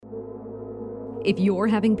If you're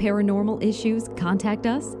having paranormal issues, contact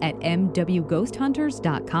us at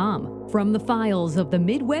mwghosthunters.com. From the files of the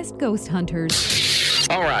Midwest Ghost Hunters.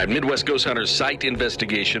 All right, Midwest Ghost Hunters site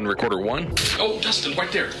investigation, recorder 1. Oh, Dustin,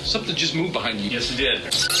 right there. Something just moved behind you. Yes, it did.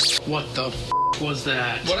 What the was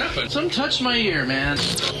that? What happened? Something touched my ear, man.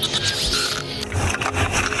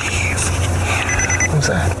 What's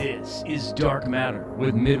that? This is Dark Matter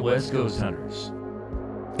with Midwest Ghost Hunters.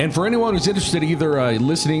 And for anyone who's interested, either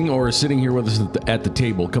listening or sitting here with us at the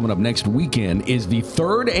table, coming up next weekend is the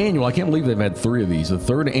third annual, I can't believe they've had 3 of these, the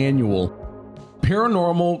third annual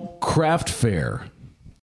Paranormal Craft Fair.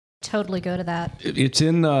 Totally go to that. It's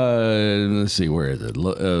in, let's see, where is it?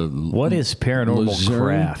 What is paranormal Luzerne?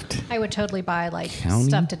 craft? I would totally buy County?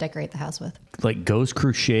 stuff to decorate the house with. Like Ghost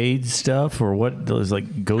Crusade stuff, or what? Those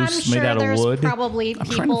like ghosts I'm sure made out of there's wood? probably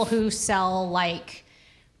people who sell like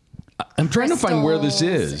I'm trying to find where this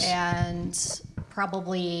is. And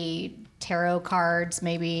probably tarot cards,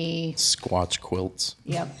 maybe. Squatch quilts.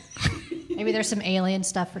 Yep. Maybe there's some alien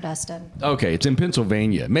stuff for Dustin. Okay, it's in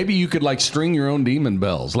Pennsylvania. Maybe you could like string your own demon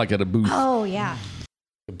bells, like at a booth. Oh, yeah.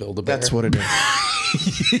 Build-A-Bear. That's what it is.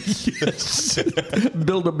 Yes.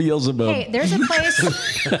 Build a Beelzebub. Hey, there's a place.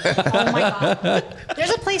 Oh my God.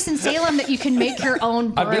 There's a place in Salem that you can make your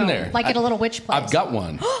own broom. I've been there. Like at a little witch place. I've got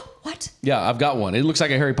one. What? Yeah, I've got one. It looks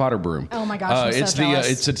like a Harry Potter broom. Oh my gosh, I'm so it's jealous.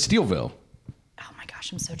 it's at Steelville. Oh my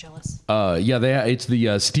gosh, I'm so jealous. It's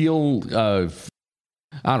the steel.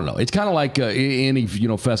 I don't know. It's kind of like any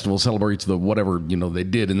festival celebrates the whatever they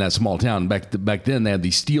did in that small town back then. They had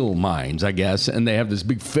these steel mines, I guess, and they have this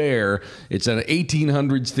big fair. It's an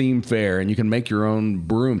 1800s themed fair, and you can make your own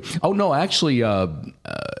broom. Oh no, actually,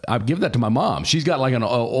 I've given that to my mom. She's got like an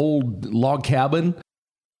old log cabin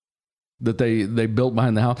that they built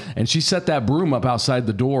behind the house, and she set that broom up outside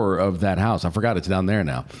the door of that house. I forgot it's down there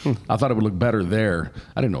now. I thought it would look better there.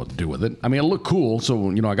 I didn't know what to do with it. I mean, it looked cool,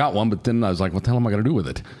 so I got one, but then I was like, what the hell am I going to do with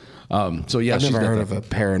it? So yeah, I've never heard of a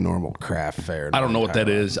paranormal craft fair. I don't know what that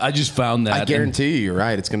is. I just found that. I guarantee you're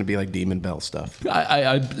right. It's going to be like Demon Bell stuff.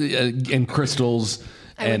 And crystals.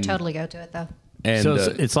 I would totally go to it though. And so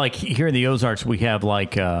it's like here in the Ozarks, we have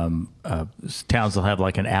like towns will have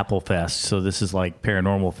like an Apple Fest. So this is like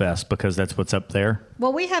Paranormal Fest because that's what's up there.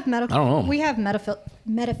 Well, we have medical. I don't know. We have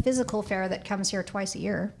metaphysical fair that comes here twice a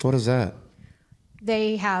year. What is that?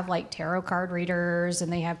 They have like tarot card readers,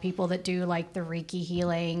 and they have people that do like the Reiki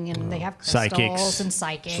healing, and they have crystals Psychics. and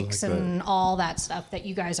psychics So like and all that stuff that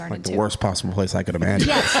you guys aren't Like into. the worst possible place I could imagine.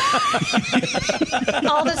 Yes.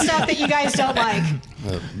 All the stuff that you guys don't like.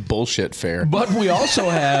 Bullshit fair. but we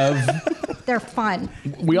also have They're fun.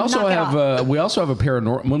 we also Knock it have off. we also have a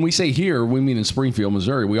paranormal. When we say here, we mean in Springfield,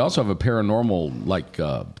 Missouri. We also have a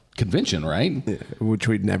paranormal convention, right? Yeah, which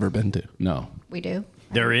we'd never been to. No. We do.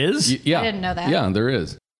 There is? Yeah. I didn't know that. Yeah, there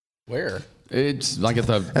is. Where? It's like at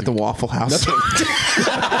the Waffle House.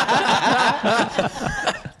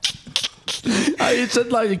 It's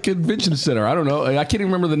at like a convention center. I don't know. I can't even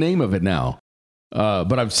remember the name of it now.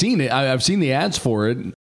 But I've seen it. I've seen the ads for it.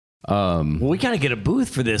 Well, we got to get a booth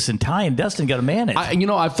for this, and Ty and Dustin got to man it.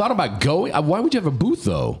 I've thought about going. Why would you have a booth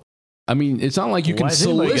though? I mean, it's not like you can Why is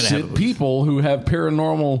anybody gonna have a solicit booth? people who have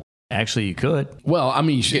paranormal. Actually, you could. Well, I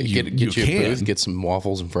mean, Get you you a can. booth, get some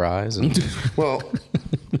waffles and fries. And Well,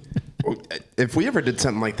 if we ever did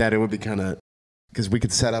something like that, it would be kind of because we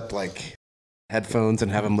could set up like headphones and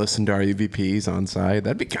have them listen to our EVPs on site.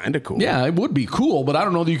 That'd be kind of cool. Yeah, it would be cool, but I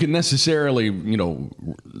don't know that you can necessarily,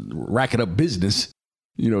 rack it up business.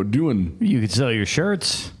 Doing. You could sell your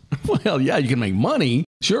shirts. Well, yeah, you can make money,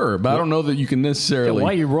 sure, but I don't know that you can necessarily. Why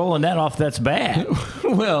are you rolling that off? That's bad.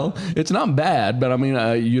 Well, it's not bad, but I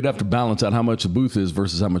mean, you'd have to balance out how much the booth is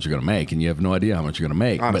versus how much you're going to make, and you have no idea how much you're going to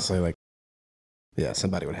make. Honestly,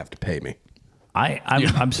 somebody would have to pay me.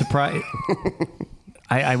 I'm surprised.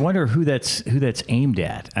 I wonder who that's aimed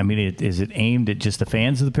at. I mean, is it aimed at just the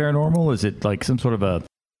fans of the paranormal? Is it like some sort of a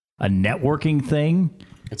networking thing?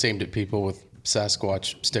 it's aimed at people with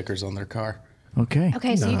Sasquatch stickers on their car. Okay.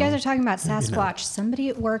 Okay, so you guys are talking about Sasquatch. Somebody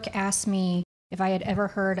at work asked me if I had ever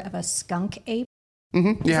heard of a skunk ape.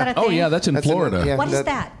 Mm-hmm. Is that a thing? Oh, yeah, that's in Florida. What is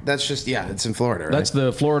that? That's just, it's in Florida, right? That's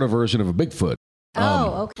the Florida version of a Bigfoot.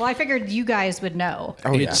 Okay. Well, I figured you guys would know.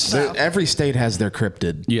 Oh, yeah. Every state has their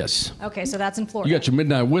cryptid. Yes. Okay, so that's in Florida. You got your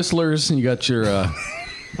midnight whistlers, and you got your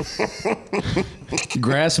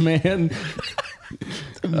grass man.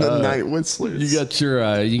 The Night Whistlers. You got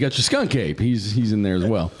your skunk ape. He's in there as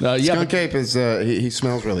well. Skunk ape is he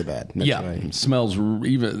smells really bad. That's yeah, right. smells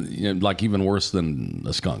even worse than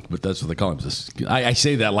a skunk. But that's what they call him. I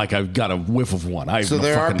say that like I've got a whiff of one. So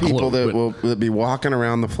there are people that will be walking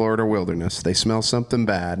around the Florida wilderness. They smell something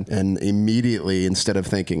bad, and immediately, instead of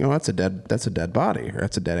thinking, "Oh, that's a dead body," or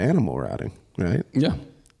 "That's a dead animal rotting," right? Yeah.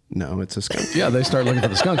 No, it's a skunk. Yeah, they start looking for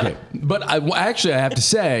the skunk ape. But I have to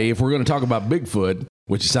say, if we're going to talk about Bigfoot,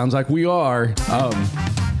 which it sounds like we are,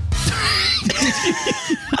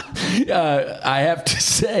 I have to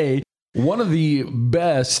say, one of the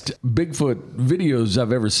best Bigfoot videos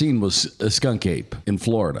I've ever seen was a skunk ape in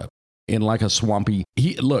Florida. In like a swampy.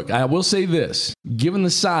 Look, I will say this. Given the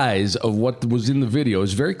size of what was in the video,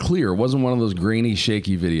 it's very clear. It wasn't one of those grainy,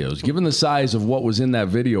 shaky videos. Given the size of what was in that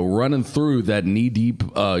video, running through that knee-deep,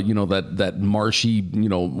 that marshy,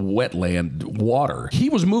 wetland water, he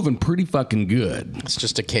was moving pretty fucking good. It's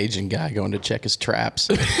just a Cajun guy going to check his traps.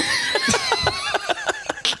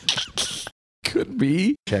 Could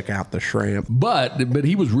be. Check out the shrimp. But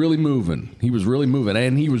he was really moving. He was really moving,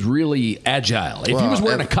 and he was really agile. If he was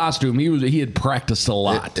wearing a costume, he had practiced a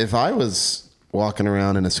lot. If I was walking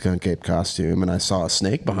around in a skunk ape costume and I saw a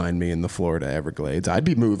snake behind me in the Florida Everglades, I'd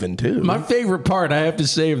be moving too. My favorite part, I have to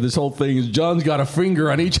say, of this whole thing is John's got a finger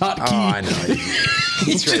on each hotkey. Oh, I know.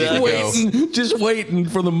 He's just waiting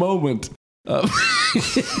for the moment.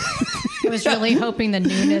 I was really hoping the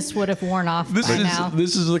newness would have worn off by now.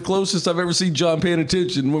 This is the closest I've ever seen John paying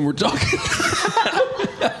attention when we're talking.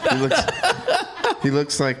 He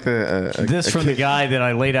looks like the guy that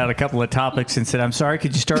I laid out a couple of topics and said, "I'm sorry,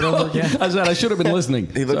 could you start over again?" I said I should have been listening.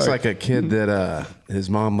 He looks like a kid that his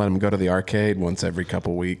mom let him go to the arcade once every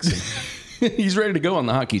couple weeks. He's ready to go on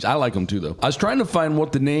the hotkeys. I like him too, though. I was trying to find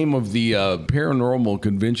what the name of the paranormal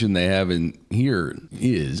convention they have in here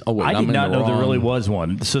is. Oh, wait, I did not know there really was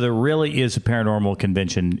one. So there really is a paranormal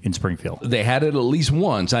convention in Springfield. They had it at least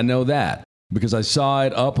once. I know that because I saw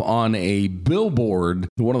it up on a billboard,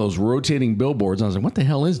 one of those rotating billboards. And I was like, "What the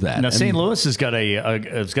hell is that?" Now, St. Louis has got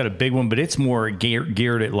a big one, but it's more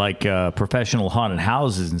geared at like professional haunted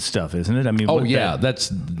houses and stuff, isn't it? I mean,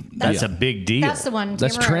 that's a big deal. That's the one.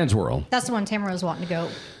 That's Transworld. That's the one Tamara was wanting to go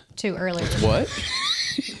to earlier. What?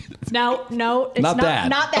 No, it's not that.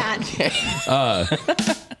 Not that.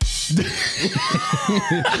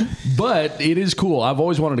 But it is cool. I've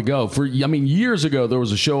always wanted to go. Years ago, there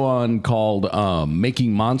was a show on called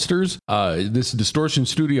Making Monsters. This distortion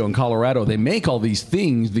studio in Colorado, they make all these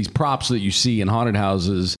things, these props that you see in haunted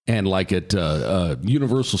houses and like at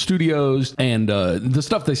Universal Studios, and the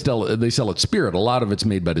stuff they sell at Spirit. A lot of it's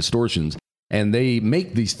made by Distortions. And they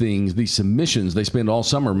make these things, these submissions. They spend all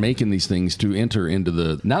summer making these things to enter into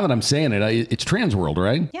the. Now that I'm saying it, it's Transworld,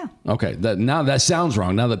 right? Yeah. Okay. Now that sounds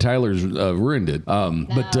wrong. Now that Tyler's ruined it.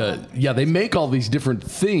 But they make all these different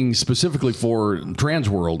things specifically for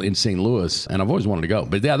Transworld in St. Louis, and I've always wanted to go.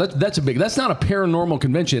 But yeah, that's not a paranormal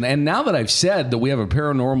convention. And now that I've said that we have a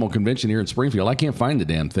paranormal convention here in Springfield, I can't find the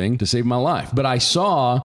damn thing to save my life. But I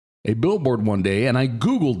saw a billboard one day, and I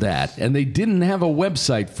Googled that, and they didn't have a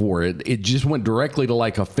website for it. It just went directly to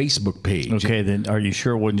like a Facebook page. Okay, then are you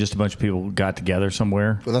sure it wasn't just a bunch of people got together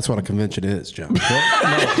somewhere? Well, that's what a convention is, John.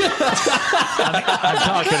 I'm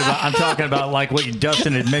talking about like what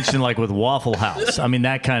Dustin had mentioned, like with Waffle House. I mean,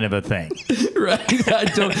 that kind of a thing. Right? I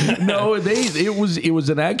don't know. It was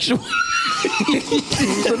an actual.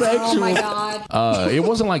 Oh my God! It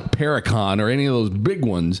wasn't like Paracon or any of those big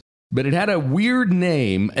ones. But it had a weird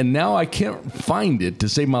name, and now I can't find it to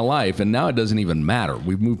save my life, and now it doesn't even matter.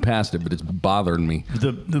 We've moved past it, but it's bothering me.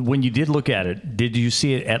 When you did look at it, did you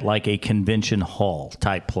see it at like a convention hall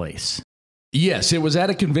type place? Yes, it was at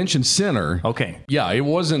a convention center. Okay. Yeah, it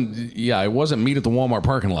wasn't meet at the Walmart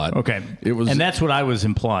parking lot. Okay. It was, and that's what I was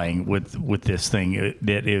implying with this thing,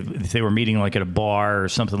 that if they were meeting like at a bar or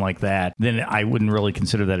something like that, then I wouldn't really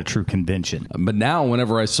consider that a true convention. But now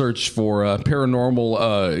whenever I search for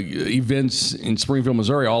paranormal events in Springfield,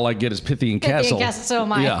 Missouri, all I get is Pythian Castle. Pythian Castle, so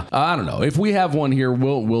am I. Yeah, I don't know. If we have one here,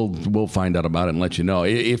 we'll find out about it and let you know.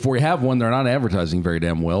 If we have one, they're not advertising very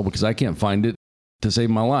damn well because I can't find it to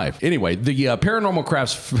save my life. Anyway, the Paranormal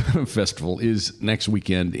Crafts Festival is next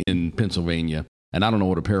weekend in Pennsylvania. And I don't know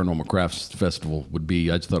what a Paranormal Crafts Festival would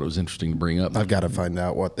be. I just thought it was interesting to bring up. I've got to find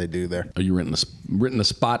out what they do there. Are you renting a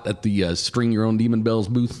spot at the String Your Own Demon Bells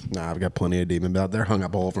booth? Nah, I've got plenty of demon bells. They're hung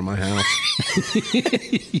up all over my house.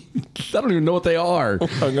 I don't even know what they are.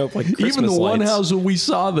 Hung up like Christmas even the lights. one house where we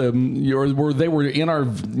saw them, where they were in our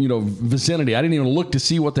vicinity, I didn't even look to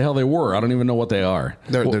see what the hell they were. I don't even know what they are.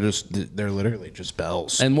 They're literally just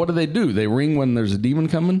bells. And what do? They ring when there's a demon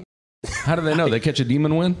coming? How do they know? They catch a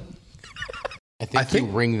demon when? I think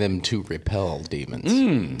you ring them to repel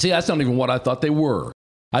demons. See, that's not even what I thought they were.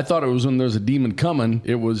 I thought it was when there's a demon coming.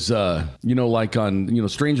 It was, like on,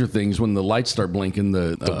 Stranger Things when the lights start blinking.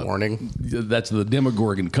 The warning. That's the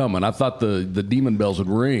Demogorgon coming. I thought the demon bells would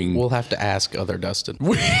ring. We'll have to ask other Dustin.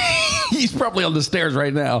 He's probably on the stairs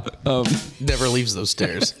right now. Never leaves those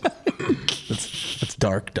stairs. That's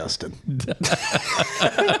dark, Dustin.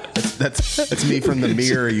 that's me from the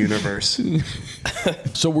mirror universe.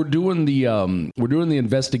 So we're doing the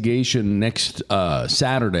investigation next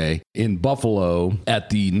Saturday in Buffalo at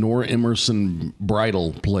the Nora Emerson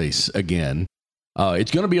Bridal Place again.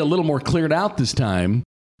 It's going to be a little more cleared out this time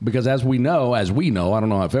because as we know, I don't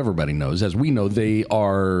know if everybody knows, as we know, they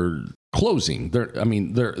are closing. They're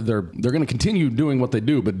going to continue doing what they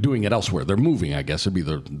do, but doing it elsewhere. They're moving, I guess would be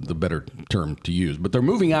the better term to use. But they're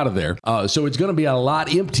moving out of there, so it's going to be a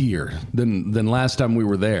lot emptier than last time we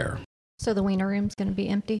were there. So the wiener room's going to be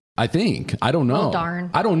empty? I think. I don't know. Oh,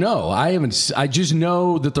 darn. I don't know. I just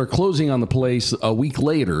know that they're closing on the place a week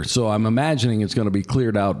later. So I'm imagining it's going to be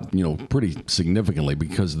cleared out, pretty significantly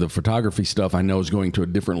because the photography stuff I know is going to a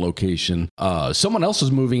different location. Someone else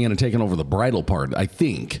is moving in and taking over the bridal part, I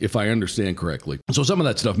think, if I understand correctly. So some of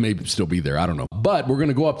that stuff may still be there. I don't know. But we're going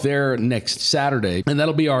to go up there next Saturday, and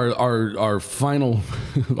that'll be our final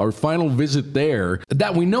visit there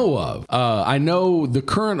that we know of. I know the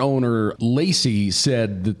current owner, Lacey,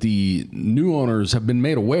 said that the new owners have been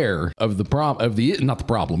made aware of the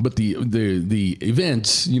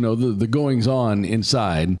events, the goings on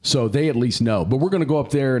inside, so they at least know. But we're going to go up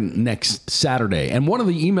there next Saturday. And one of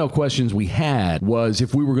the email questions we had was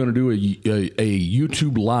if we were going to do a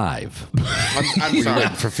YouTube live. I'm sorry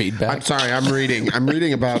for feedback. I'm sorry. I'm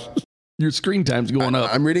reading about. Your screen time's going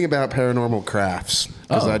up. I'm reading about paranormal crafts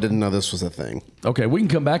because I didn't know this was a thing. Okay, we can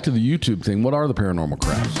come back to the YouTube thing. What are the paranormal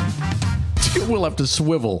crafts? We'll have to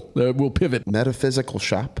swivel. We'll pivot. Metaphysical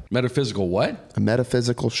shop. Metaphysical what? A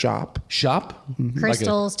metaphysical shop. Shop?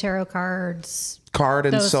 Crystals, tarot cards. Card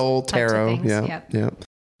and those soul types of tarot. things, Yeah.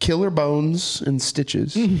 Killer bones and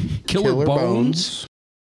stitches. Killer bones?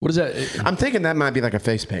 What is that? I'm thinking that might be like a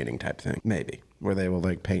face painting type thing, maybe, where they will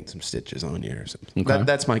like paint some stitches on you or something. Okay.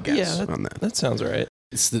 That's my guess on that. That sounds right.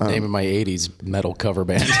 It's the name of my 80s metal cover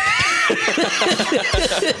band.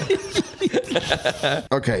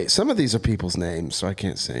 Okay, some of these are people's names, so I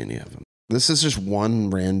can't say any of them. This is just one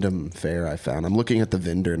random fair I found. I'm looking at the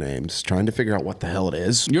vendor names, trying to figure out what the hell it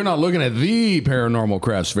is. You're not looking at the Paranormal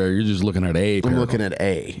Crafts Fair. You're just looking at I'm looking at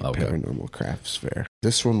a Paranormal Crafts Fair.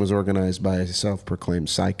 This one was organized by a self-proclaimed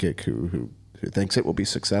psychic who thinks it will be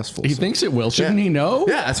successful. He thinks it will. Shouldn't he know?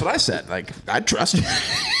 Yeah, that's what I said. Like, I trust him.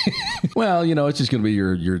 Well, it's just going to be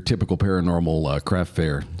your typical paranormal craft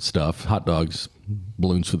fair stuff. Hot dogs,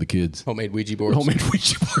 balloons for the kids. Homemade Ouija boards.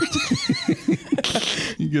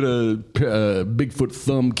 You get a Bigfoot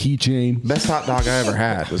thumb keychain. Best hot dog I ever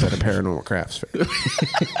had was at a Paranormal Crafts Fair.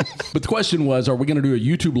 But the question was, are we going to do a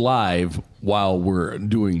YouTube live while we're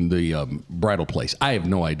doing the bridal place? I have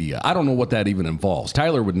no idea. I don't know what that even involves.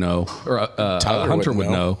 Tyler would know, or Hunter would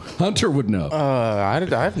know. Hunter would know. I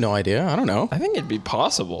have no idea. I don't know. I think it'd be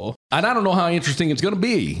possible. And I don't know how interesting it's going to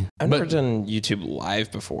be. I've never done YouTube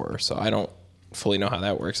live before, so I don't fully know how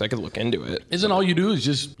that works. I could look into it. Isn't all you do is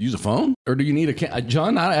just use a phone? Or do you need a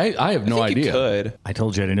John, I have no idea. You could. I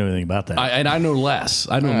told you I didn't know anything about that. I know less.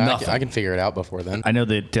 I know nothing. I can figure it out before then. I know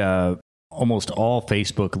that almost all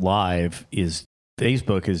Facebook Live is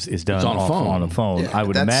done on a phone. Yeah, I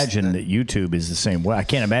would imagine that YouTube is the same way. I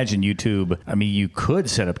can't imagine YouTube. I mean, you could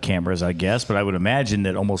set up cameras, I guess, but I would imagine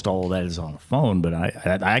that almost all of that is on a phone. But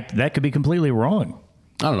I that could be completely wrong.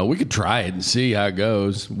 I don't know. We could try it and see how it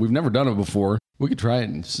goes. We've never done it before. We could try it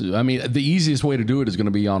and see. I mean, the easiest way to do it is going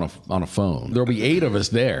to be on a phone. There'll be 8 of us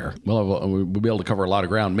there. We'll be able to cover a lot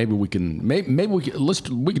of ground. Maybe we can. Maybe we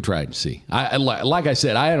could try it and see. Like I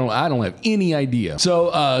said, I don't have any idea.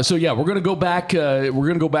 So yeah, we're gonna go back. We're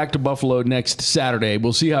gonna go back to Buffalo next Saturday.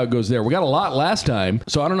 We'll see how it goes there. We got a lot last time,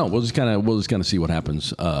 so I don't know. We'll just kind of see what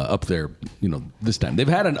happens up there. This time they've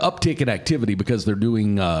had an uptick in activity because they're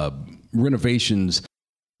doing renovations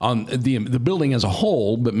on the building as a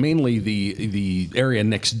whole, but mainly the area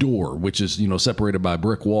next door, which is separated by a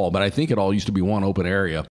brick wall. But I think it all used to be one open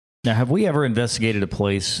area. Now, have we ever investigated a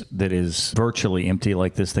place that is virtually empty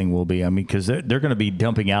like this thing will be? I mean, because they're going to be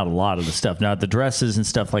dumping out a lot of the stuff. Now, the dresses and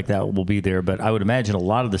stuff like that will be there, but I would imagine a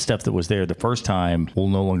lot of the stuff that was there the first time will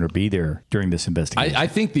no longer be there during this investigation. I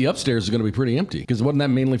think the upstairs is going to be pretty empty, because wasn't that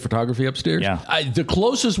mainly photography upstairs? Yeah. The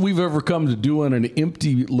closest we've ever come to doing an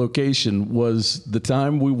empty location was the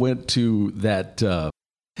time we went to that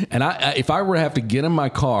And if I were to have to get in my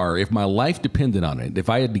car, if my life depended on it, if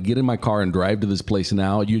I had to get in my car and drive to this place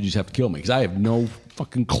now, you just have to kill me because I have no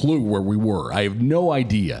fucking clue where we were. I have no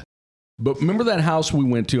idea. But remember that house we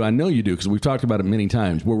went to? I know you do because we've talked about it many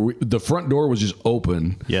times, where the front door was just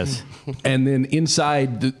open. Yes. And then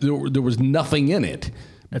inside, there was nothing in it.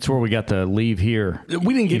 That's where we got the leave here.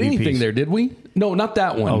 We didn't get EVPs. anything there, did we? No, not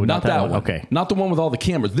that one. Oh, not that one. Okay. Not the one with all the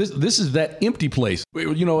cameras. This is that empty place.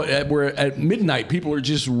 You know, where at midnight, people are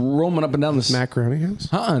just roaming up and down this. Macaroni house?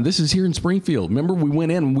 This is here in Springfield. Remember, we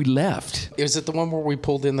went in and we left. Is it the one where we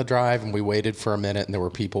pulled in the drive and we waited for a minute and there were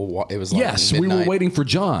people? It was like Yes, midnight. we were waiting for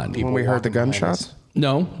John. When we heard the gunshots?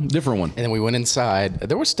 No, different one. And then we went inside.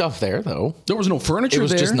 There was stuff there, though. There was no furniture there.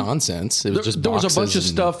 It was just nonsense. It was just there was a boxes bunch of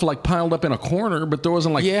stuff like piled up in a corner, but there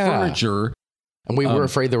wasn't like furniture. And we were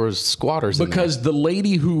afraid there was squatters in there. Because the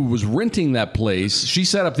lady who was renting that place, she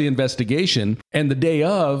set up the investigation. And the day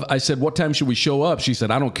of, I said, what time should we show up? She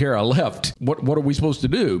said, I don't care. I left. What are we supposed to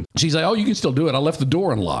do? She's like, oh, you can still do it. I left the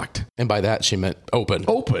door unlocked. And by that, she meant open.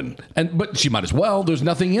 Open. But she might as well. There's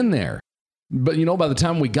nothing in there. But, you know, by the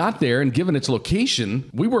time we got there and given its location,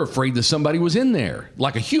 we were afraid that somebody was in there,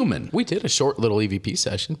 like a human. We did a short little EVP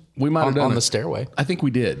session. We might have done on it. the stairway. I think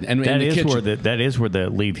we did. And that is where the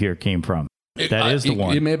leave here came from. That is the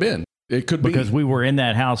one. It may have been. It could be. Because we were in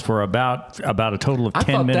that house for about a total of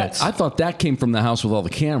 10 minutes. I thought that came from the house with all the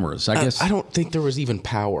cameras. I guess. I don't think there was even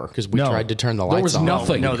power because we tried to turn the lights on. There was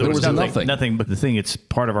nothing. No, there was nothing. Nothing. But the thing, it's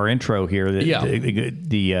part of our intro here. The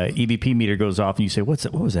EVP meter goes off and you say, what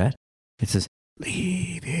was that? It says,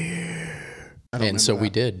 leave here. And so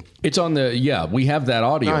we did. It's on we have that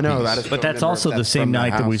audio. I know that. But that's also the same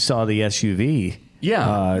night that we saw the SUV.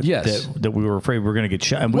 Yeah. Yes. That we were afraid we were going to get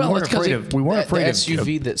shot. And we weren't afraid of. We weren't afraid the of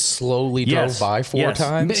SUV that slowly drove by four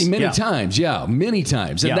times. Many times. Yeah. Many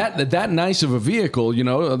times. And that nice of a vehicle, you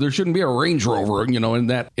know, there shouldn't be a Range Rover, you know, in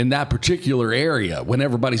that particular area when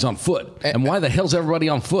everybody's on foot. And why the hell's everybody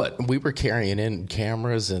on foot? We were carrying in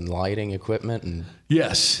cameras and lighting equipment and.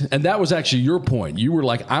 Yes, and that was actually your point. You were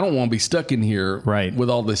like, I don't want to be stuck in here with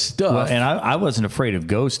all this stuff. Well, and I wasn't afraid of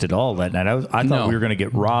ghosts at all that night. I thought we were going to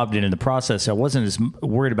get robbed, and in the process, I wasn't as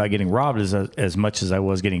worried about getting robbed as much as I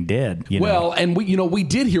was getting dead. And we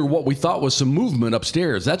did hear what we thought was some movement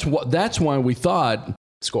upstairs. That's why we thought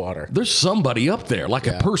squatter. There's somebody up there, like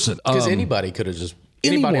a person. Because anybody could have just.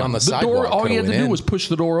 Anybody on the sidewalk. Door, all you had to do was push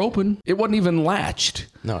the door open. It wasn't even latched.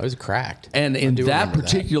 No, it was cracked. And in that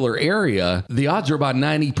particular area, the odds are about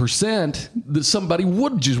 90% that somebody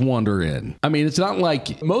would just wander in. I mean, it's not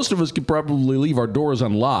like most of us could probably leave our doors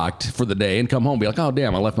unlocked for the day and come home and be like, oh,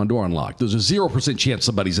 damn, I left my door unlocked. There's a 0% chance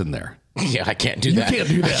somebody's in there. Yeah, I can't do that. You can't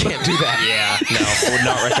do that. I can't do that. Yeah, no, I would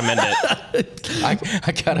not recommend it.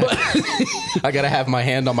 I gotta have my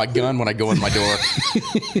hand on my gun when I go in my door,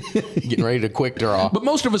 getting ready to quick draw. But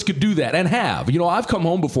most of us could do that and have. You know, I've come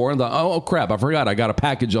home before and thought, oh crap, I forgot I got a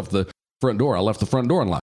package off the front door. I left the front door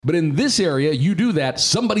unlocked. But in this area, you do that,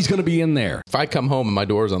 somebody's going to be in there. If I come home and my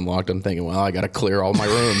door's unlocked, I'm thinking, well, I got to clear all my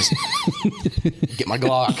rooms, get my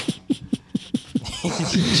Glock.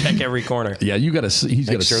 Check every corner. Yeah, he's got a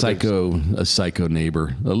psycho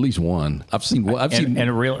neighbor, at least one. I've seen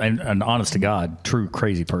an honest to God, true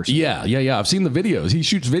crazy person. Yeah. I've seen the videos. He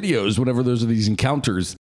shoots videos whenever there's these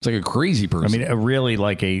encounters. It's like a crazy person. I mean, a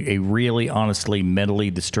really honestly mentally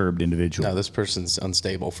disturbed individual. No, this person's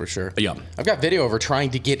unstable for sure. Yeah. I've got video of her trying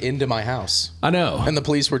to get into my house. I know. And the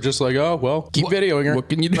police were just like, oh, well, keep videoing her. What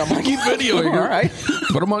can you do? I'm like, keep videoing her. All right.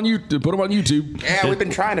 Put them on YouTube. Yeah, we've been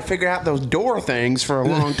trying to figure out those door things for a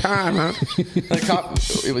long time, huh? The cop,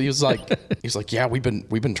 he was like, yeah, we've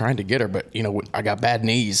been trying to get her, but, you know, I got bad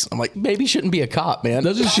knees. I'm like, maybe shouldn't be a cop, man.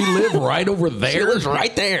 Doesn't she live right over there? She lives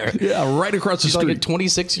right there. Yeah, right across the street. Like a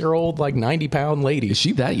 26-year-old, like 90-pound lady. Is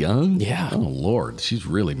she that young? Yeah. Oh Lord, she's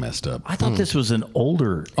really messed up. I thought this was an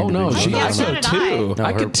older. Oh no, individual. she's so did too. No,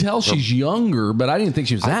 I could tell she's younger, but I didn't think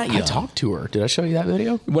she was that young. I talked to her. Did I show you that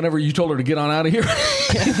video? Whenever you told her to get on out of here,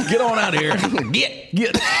 get on out of here.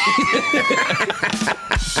 Get.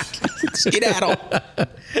 Skedaddle.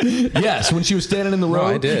 Yes, when she was standing in the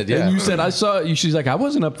road. I did, yeah. And you said, I saw you. She's like, I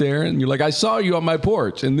wasn't up there. And you're like, I saw you on my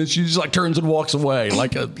porch. And then she just like turns and walks away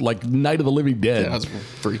like Night of the Living Dead. Yeah, that was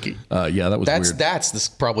freaky. Yeah, that was weird. That's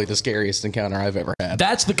probably the scariest encounter I've ever had.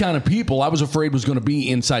 That's the kind of people I was afraid was going to be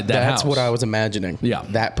inside that house. That's what I was imagining. Yeah.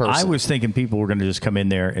 That person. I was thinking people were going to just come in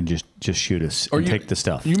there and just shoot us and take the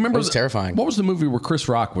stuff. You remember? It was terrifying. What was the movie where Chris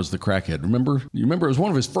Rock was the crackhead? Remember? You remember? It was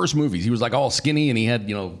one of his first movies. He was like all skinny and he had,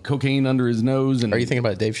 cocaine under his nose. And Are you thinking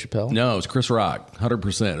about Dave Chappelle? No, it's Chris Rock,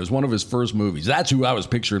 100%. It was one of his first movies. That's who I was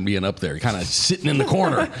picturing being up there, kind of sitting in the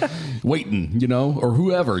corner, waiting, or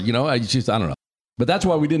whoever. I don't know. But that's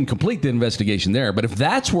why we didn't complete the investigation there. But if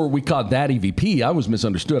that's where we caught that EVP, I was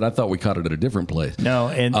misunderstood. I thought we caught it at a different place. No,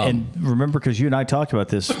 and remember, because you and I talked about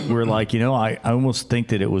this, we're like, I almost think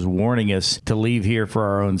that it was warning us to leave here for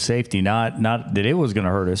our own safety, not that it was going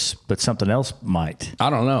to hurt us, but something else might. I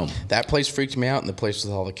don't know. That place freaked me out, and the place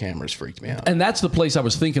with all the cameras freaked me out. And that's the place I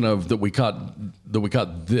was thinking of that we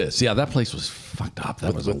caught this. Yeah, that place was fucked up.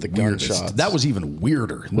 That was with the weirdest. gunshots. That was even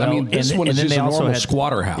weirder. Well, this one is just a normal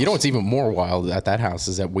squatter house. You know what's even more wild at that house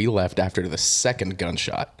is that we left after the second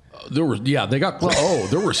gunshot. There were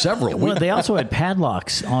several. Well, they also had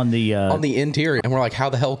padlocks on the interior, and we're like, how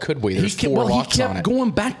the hell could we? There's four locks on it. He kept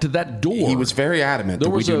going back to that door. He was very adamant that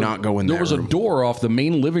we do not go in there. There was a door off the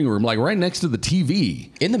main living room, like right next to the TV.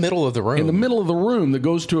 In the middle of the room. In the middle of the room that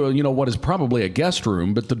goes to what is probably a guest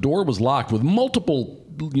room, but the door was locked with multiple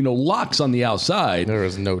locks on the outside. There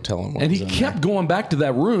was no telling what and was he in kept there. going back to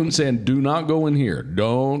that room saying, do not go in here.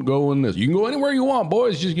 Don't go in this. You can go anywhere you want,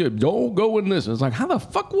 boys. Just don't go in this. And it's like, how the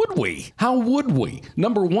fuck would we? How would we?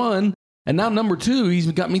 Number one. And now number two,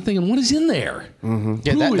 he's got me thinking, what is in there? Mm-hmm.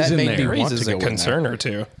 Yeah, Who is that in made there? me want Raises to a go in concern there. or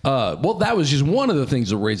two. Well, that was just one of the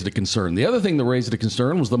things that raised a concern. The other thing that raised a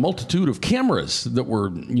concern was the multitude of cameras that were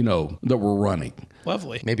running.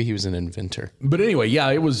 Lovely. Maybe he was an inventor. But anyway,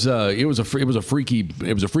 yeah, it was a freaky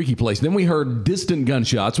place. Then we heard distant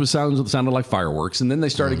gunshots, which sounded like fireworks, and then they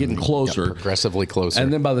started getting closer, Progressively closer.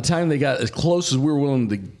 And then by the time they got as close as we were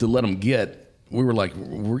willing to let them get, we were like,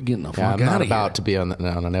 we're getting the fuck out of here. I'm not about to be on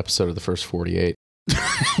an episode of the first 48.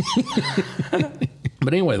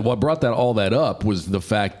 But anyway, what brought all that up was the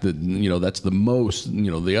fact that, that's the most,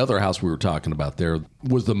 the other house we were talking about there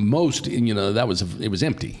was the most, it was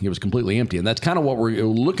empty. It was completely empty. And that's kind of what we're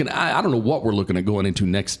looking at. I don't know what we're looking at going into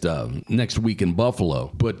next week in Buffalo,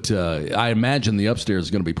 but I imagine the upstairs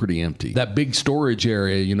is going to be pretty empty. That big storage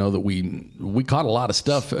area, that we caught a lot of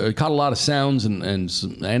stuff, caught a lot of sounds and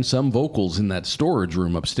some vocals in that storage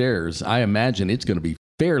room upstairs. I imagine it's going to be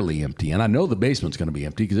fairly empty, and I know the basement's going to be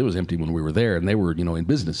empty because it was empty when we were there, and they were, in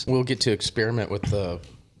business. We'll get to experiment with the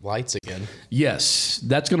lights again. Yes,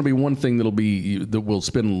 that's going to be one thing that we'll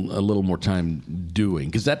spend a little more time doing,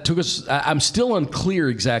 because that took us. I'm still unclear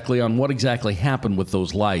exactly on what exactly happened with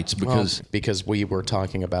those lights because we were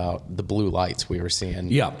talking about the blue lights we were seeing.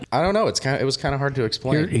 Yeah, I don't know. It was kind of hard to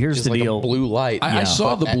explain. Here's just the like deal. A blue light. I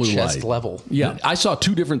saw the blue at chest light level. Yeah, I saw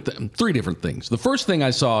three different things. The first thing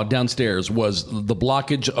I saw downstairs was the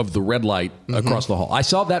blockage of the red light across the hall. I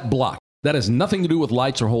saw that block. That has nothing to do with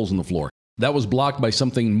lights or holes in the floor. That was blocked by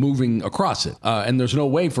something moving across it. And there's no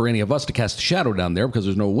way for any of us to cast a shadow down there because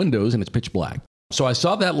there's no windows and it's pitch black. So I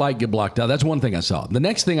saw that light get blocked out. That's one thing I saw. The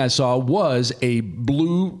next thing I saw was a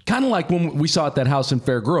blue, kind of like when we saw at that house in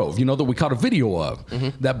Fair Grove, that we caught a video of.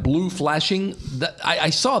 Mm-hmm. That blue flashing, I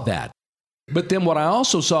saw that. But then what I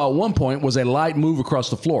also saw at one point was a light move across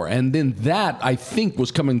the floor. And then that, I think,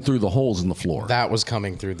 was coming through the holes in the floor. That was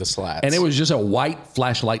coming through the slats. And it was just a white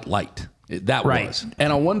flashlight light. That right. was.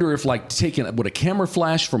 And I wonder if, would a camera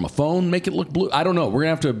flash from a phone make it look blue? I don't know. We're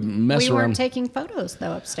going to have to mess around. We weren't taking photos,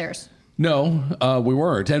 though, upstairs. No, we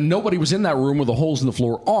weren't. And nobody was in that room where the holes in the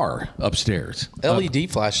floor are upstairs. LED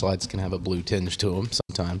flashlights can have a blue tinge to them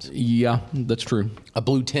sometimes. Yeah, that's true. A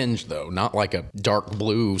blue tinge, though, not like a dark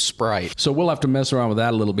blue Sprite. So we'll have to mess around with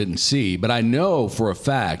that a little bit and see. But I know for a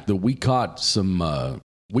fact that we caught some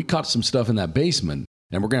stuff in that basement.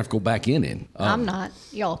 And we're going to have to go back in it. I'm not.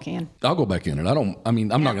 Y'all can. I'll go back in it. I'm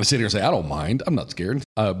not going to sit here and say I don't mind. I'm not scared.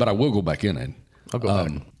 But I will go back in it. I'll go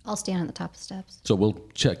back. I'll stand at the top of the steps. So we'll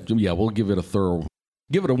check. Yeah, we'll give it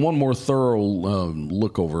one more thorough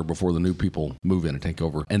look over before the new people move in and take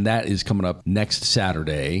over. And that is coming up next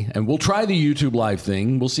Saturday. And we'll try the YouTube live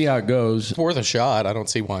thing. We'll see how it goes. It's worth a shot. I don't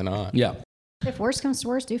see why not. Yeah. If worse comes to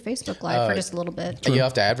worse, do Facebook Live for just a little bit. You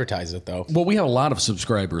have to advertise it, though. Well, we have a lot of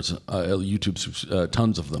subscribers, YouTube,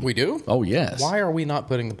 tons of them. We do? Oh, yes. Why are we not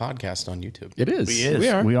putting the podcast on YouTube? It is. We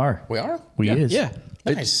are. We are? Yeah.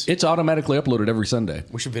 Nice. It's automatically uploaded every Sunday.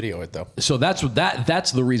 We should video it, though. So that's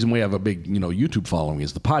the reason we have a big, YouTube following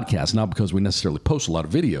is the podcast, not because we necessarily post a lot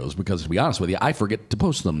of videos, because to be honest with you, I forget to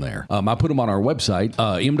post them there. I put them on our website,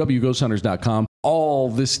 mwghosthunters.com. All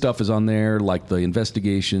this stuff is on there, like the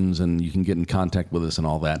investigations, and you can get in contact with us and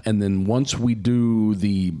all that. And then once we do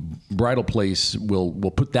the bridal place, we'll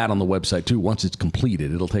put that on the website too. Once it's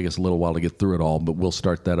completed, it'll take us a little while to get through it all, but we'll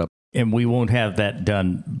start that up And we won't have that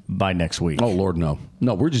done by next week. Oh, Lord, no.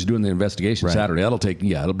 No, we're just doing the investigation Saturday. It'll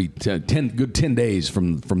be 10 days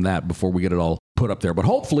from that before we get it all put up there. But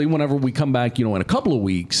hopefully, whenever we come back, in a couple of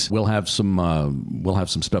weeks, we'll have some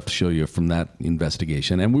stuff to show you from that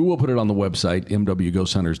investigation. And we will put it on the website,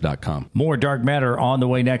 mwghosthunters.com. More Dark Matter on the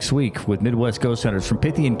way next week with Midwest Ghost Hunters from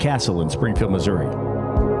Pythian Castle in Springfield, Missouri.